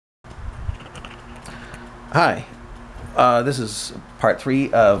Hi, this is part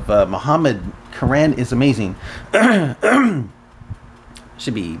 3 of Muhammad Quran is amazing.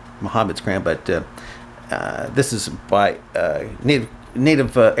 Should be Muhammad's Quran, but this is by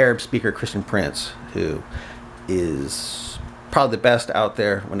native Arab speaker Christian Prince, who is probably the best out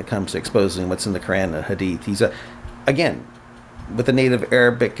there when it comes to exposing what's in the Quran and Hadith. He's again, with a native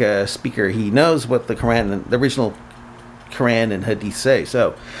Arabic speaker, he knows what the Quran and the original Quran and Hadith say.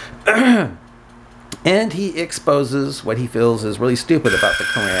 So. And he exposes what he feels is really stupid about the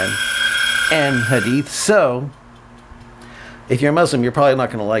Quran and Hadith. So, if you're a Muslim, you're probably not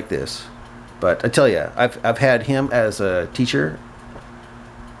going to like this. But I tell you, I've had him as a teacher.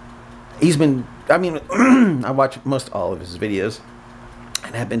 He's been, I mean, I watch most all of his videos,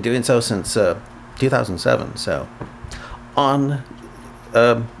 and have been doing so since 2007. So, on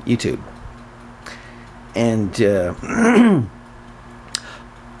YouTube. And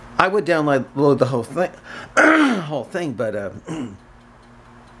I would download the whole thing, but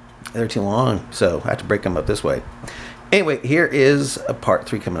they're too long, so I have to break them up this way. Anyway, here is a part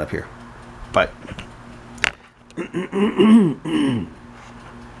 3 coming up here. Bye.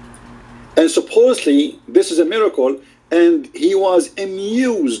 And supposedly this is a miracle, and he was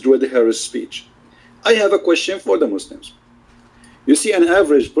amused with her speech. I have a question for the Muslims. You see, an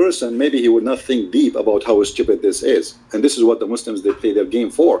average person, maybe he would not think deep about how stupid this is. And this is what the Muslims, they play their game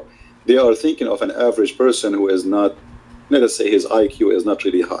for. They are thinking of an average person who is not, let us say his IQ is not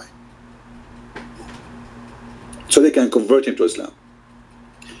really high. So they can convert him to Islam.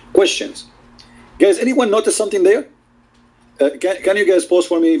 Questions. Guys, anyone notice something there? Can you guys pause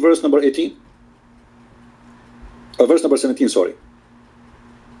for me verse number 18? Or verse number 17, sorry.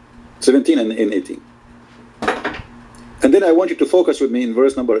 17 and 18. And then I want you to focus with me in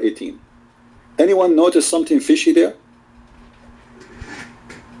verse number 18. Anyone notice something fishy there?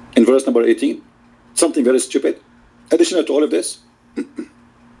 In verse number 18? Something very stupid? Additional to all of this?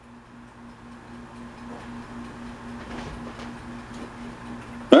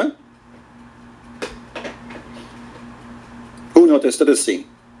 Huh? Who noticed? Let us see.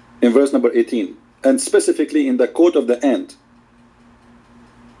 In verse number 18. And specifically in the coat of the end.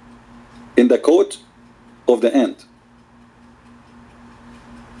 In the coat of the end.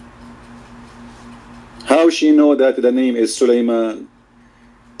 How she know that the name is Sulaiman?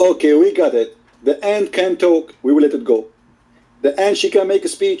 Okay, we got it. The ant can talk, we will let it go. The ant, she can make a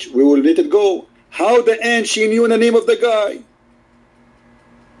speech, we will let it go. How the ant, she knew the name of the guy?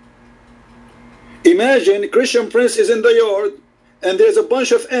 Imagine Christian Prince is in the yard, and there's a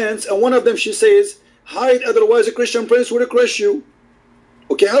bunch of ants, and one of them, she says, hide, otherwise a Christian Prince will crush you.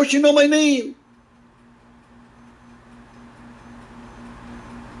 Okay, how she know my name?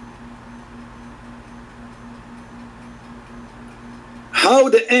 How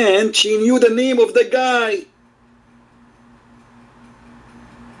the ant, she knew the name of the guy?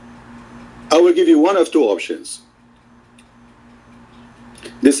 I will give you one of two options.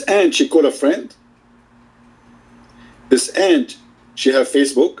 This ant, she called a friend. This ant, she have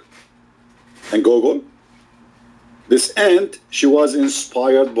Facebook and Google. This ant, she was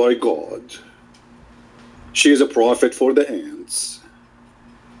inspired by God. She is a prophet for the ants.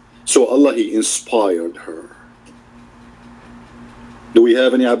 So Allah, He inspired her. Do we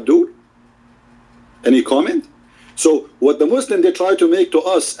have any Abdul? Any comment? So what the Muslim, they try to make to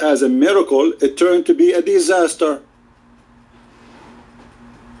us as a miracle, it turned to be a disaster.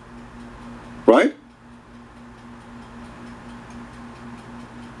 Right?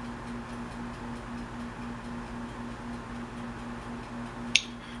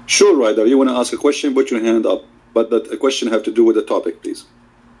 Sure, Ryder, you want to ask a question, put your hand up. But that question have to do with the topic, please.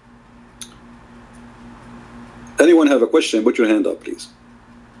 Anyone have a question, put your hand up, please.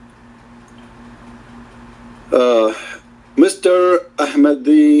 Mr.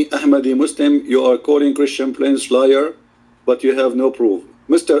 Ahmadi Muslim, you are calling Christian Prince liar, but you have no proof.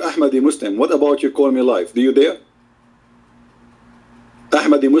 Mr. Ahmadi Muslim, what about you call me live? Do you dare?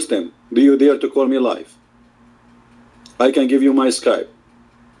 Ahmadi Muslim, do you dare to call me live? I can give you my Skype.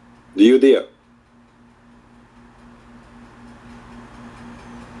 Do you dare?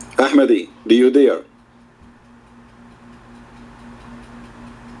 Ahmadi, do you dare?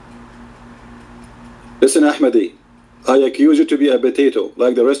 Listen, Ahmadi, I accuse you to be a potato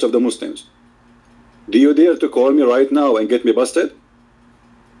like the rest of the Muslims. Do you dare to call me right now and get me busted?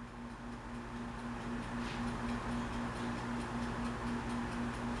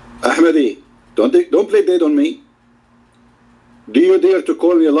 Ahmadi, don't play dead on me. Do you dare to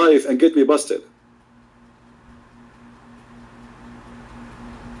call me live and get me busted?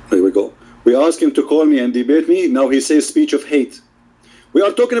 Here we go. We asked him to call me and debate me. Now he says speech of hate. We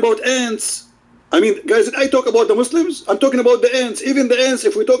are talking about ants. I mean, guys, I talk about the Muslims. I'm talking about the ants. Even the ants,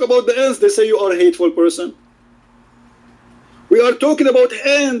 if we talk about the ants, they say you are a hateful person. We are talking about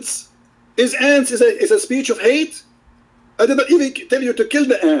ants. Is ants is a speech of hate? I did not even tell you to kill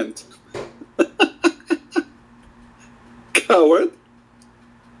the ant. Coward.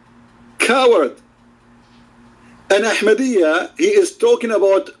 Coward. And Ahmadiyya, he is talking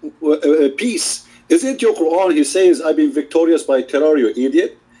about peace. Isn't it your Quran? He says, I've been victorious by terror, you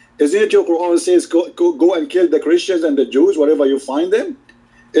idiot. Isn't it your Quran says, go and kill the Christians and the Jews, wherever you find them?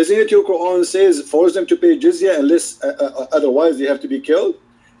 Isn't it your Quran says, force them to pay jizya unless otherwise they have to be killed?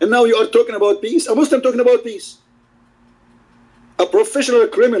 And now you are talking about peace? A Muslim talking about peace. A professional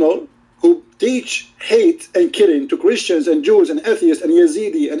criminal who teach hate and killing to Christians and Jews and atheists and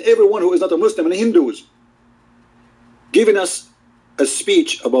Yazidi and everyone who is not a Muslim and Hindus, giving us a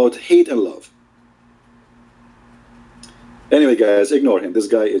speech about hate and love. Anyway, guys, ignore him. This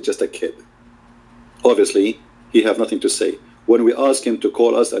guy is just a kid. Obviously, he have nothing to say. When we ask him to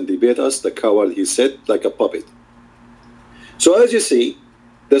call us and debate us, the coward, he said like a puppet. So as you see,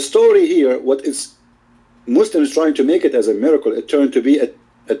 the story here, what is Muslims trying to make it as a miracle, it turned to be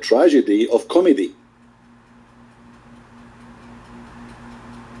a tragedy of comedy.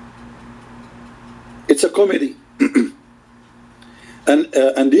 It's a comedy.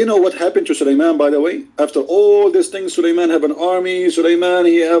 And do you know what happened to Sulaiman, by the way? After all these things, Sulaiman have an army. Sulaiman,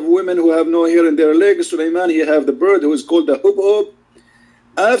 he have women who have no hair in their legs. Sulaiman, he have the bird who is called the hubhub.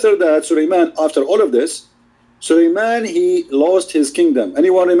 After that, Sulaiman, after all of this, Sulaiman, he lost his kingdom.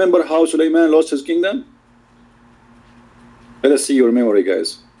 Anyone remember how Sulaiman lost his kingdom? Let us see your memory,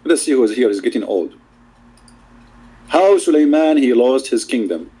 guys. Let us see who is here. Is getting old. How Sulaiman, he lost his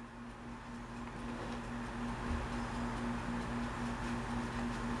kingdom.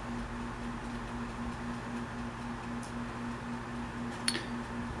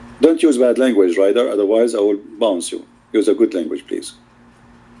 Don't use bad language, Ryder, otherwise I will bounce you. Use a good language, please.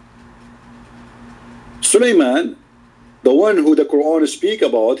 Sulaiman, the one who the Quran speak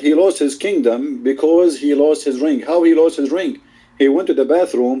about, he lost his kingdom because he lost his ring. How he lost his ring? He went to the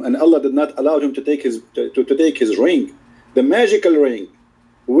bathroom and Allah did not allow him to take his ring, the magical ring,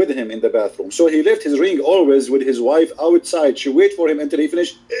 with him in the bathroom. So he left his ring always with his wife outside. She wait for him until he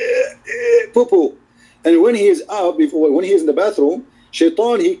finished poo-poo. And when he is out, when he is in the bathroom,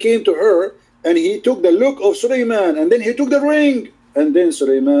 Shaitan, he came to her and he took the look of Sulaiman and then he took the ring. And then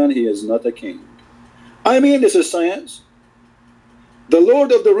Sulaiman, he is not a king. I mean, this is science. The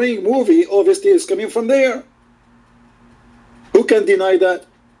Lord of the Ring movie obviously is coming from there. Who can deny that?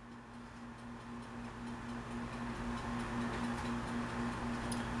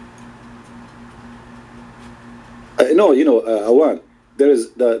 No, you know, Awan, there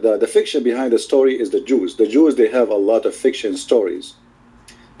is the fiction behind the story is the Jews. The Jews, they have a lot of fiction stories.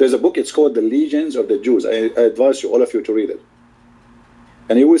 There's a book, it's called The Legions of the Jews. I advise you, all of you, to read it.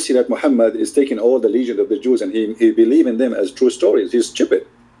 And you will see that Muhammad is taking all the legions of the Jews and he believes in them as true stories. He's stupid.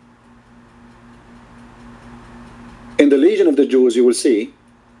 In the Legion of the Jews, you will see,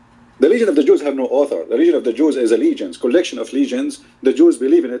 the Legion of the Jews have no author. The Legion of the Jews is a legions, collection of legions. The Jews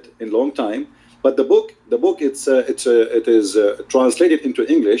believe in it in long time. But the book it is translated into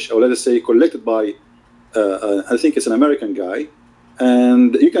English, or let us say collected by, I think it's an American guy.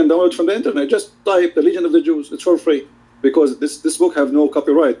 And you can download from the internet. Just type The Legion of the Jews. It's for free. Because this book have no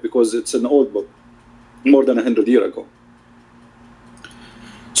copyright, because it's an old book, more than 100 years ago.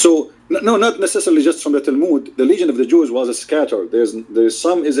 So, no, not necessarily just from the Talmud. The Legion of the Jews was scattered. There's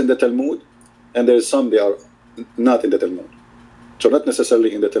some is in the Talmud, and there's some they are not in the Talmud. So not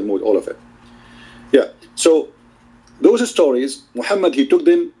necessarily in the Talmud, all of it. Yeah, so those stories, Muhammad, he took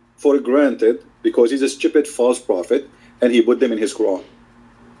them for granted because he's a stupid false prophet, and he put them in his Quran.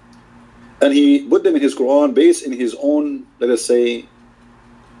 And he put them in his Quran based in his own, let us say,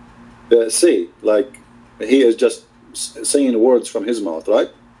 like he is just saying words from his mouth, right?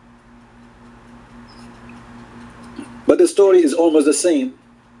 But the story is almost the same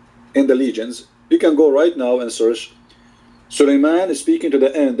in the legions. You can go right now and search Sulaiman is speaking to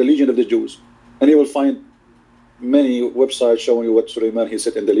the Legion of the Jews, and you will find many websites showing you what Sulaiman he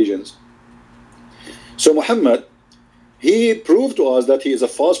said in the legions. So Muhammad, he proved to us that he is a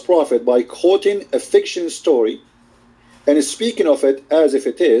false prophet by quoting a fiction story and speaking of it as if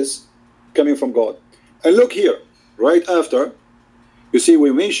it is coming from God. And look here, right after, you see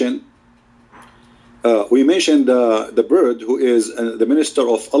we mentioned the bird who is the minister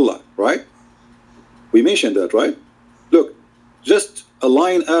of Allah, right? We mentioned that, right? Look, just a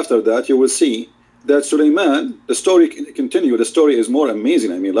line after that, you will see that Sulaiman, the story continue. The story is more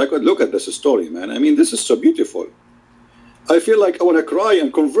amazing. I mean, like, look at this story, man. I mean, this is so beautiful. I feel like I want to cry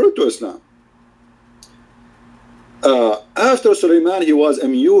and convert to Islam. After Suleiman, he was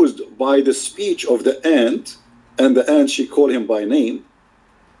amused by the speech of the ant, and the ant, she called him by name.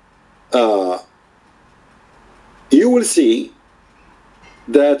 You will see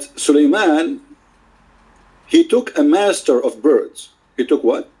that Suleiman, he took a master of birds. He took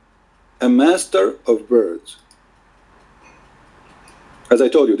what? A master of birds. As I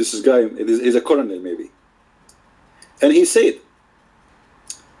told you, this is guy is a colonel maybe. And he said,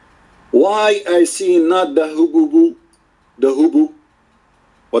 why I see not the hububu, the hubu?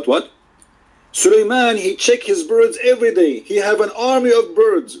 What? Suleiman, he check his birds every day. He have an army of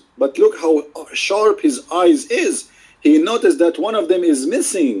birds. But look how sharp his eyes is. He noticed that one of them is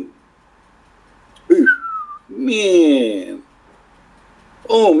missing. Ooh, man.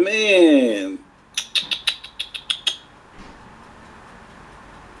 Oh, man.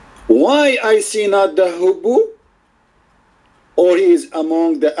 Why I see not the hubu? Or he is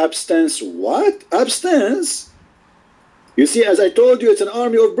among the abstance. What? Abstance? You see, as I told you, it's an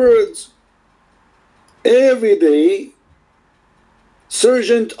army of birds. Every day,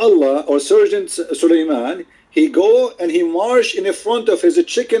 Sergeant Allah or Sergeant Suleiman, he go and he march in the front of his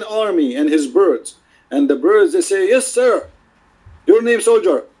chicken army and his birds. And the birds, they say, yes, sir. Your name,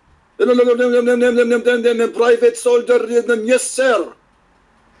 soldier. Private soldier, yes, sir.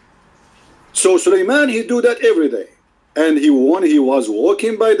 So Suleiman, he do that every day. And when he was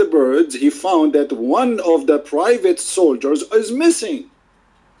walking by the birds, he found that one of the private soldiers is missing.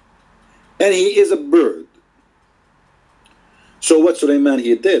 And he is a bird. So what Suleiman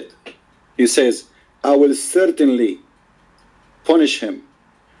he did, he says, I will certainly punish him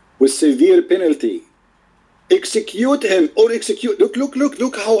with severe penalty. Execute him or execute.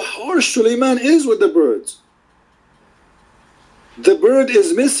 Look how harsh Suleiman is with the birds. The bird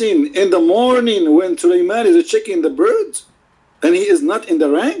is missing in the morning when Suleiman is checking the birds, and he is not in the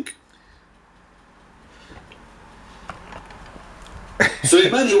rank.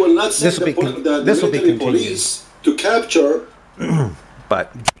 Suleiman, he will not send the military police to capture.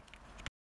 But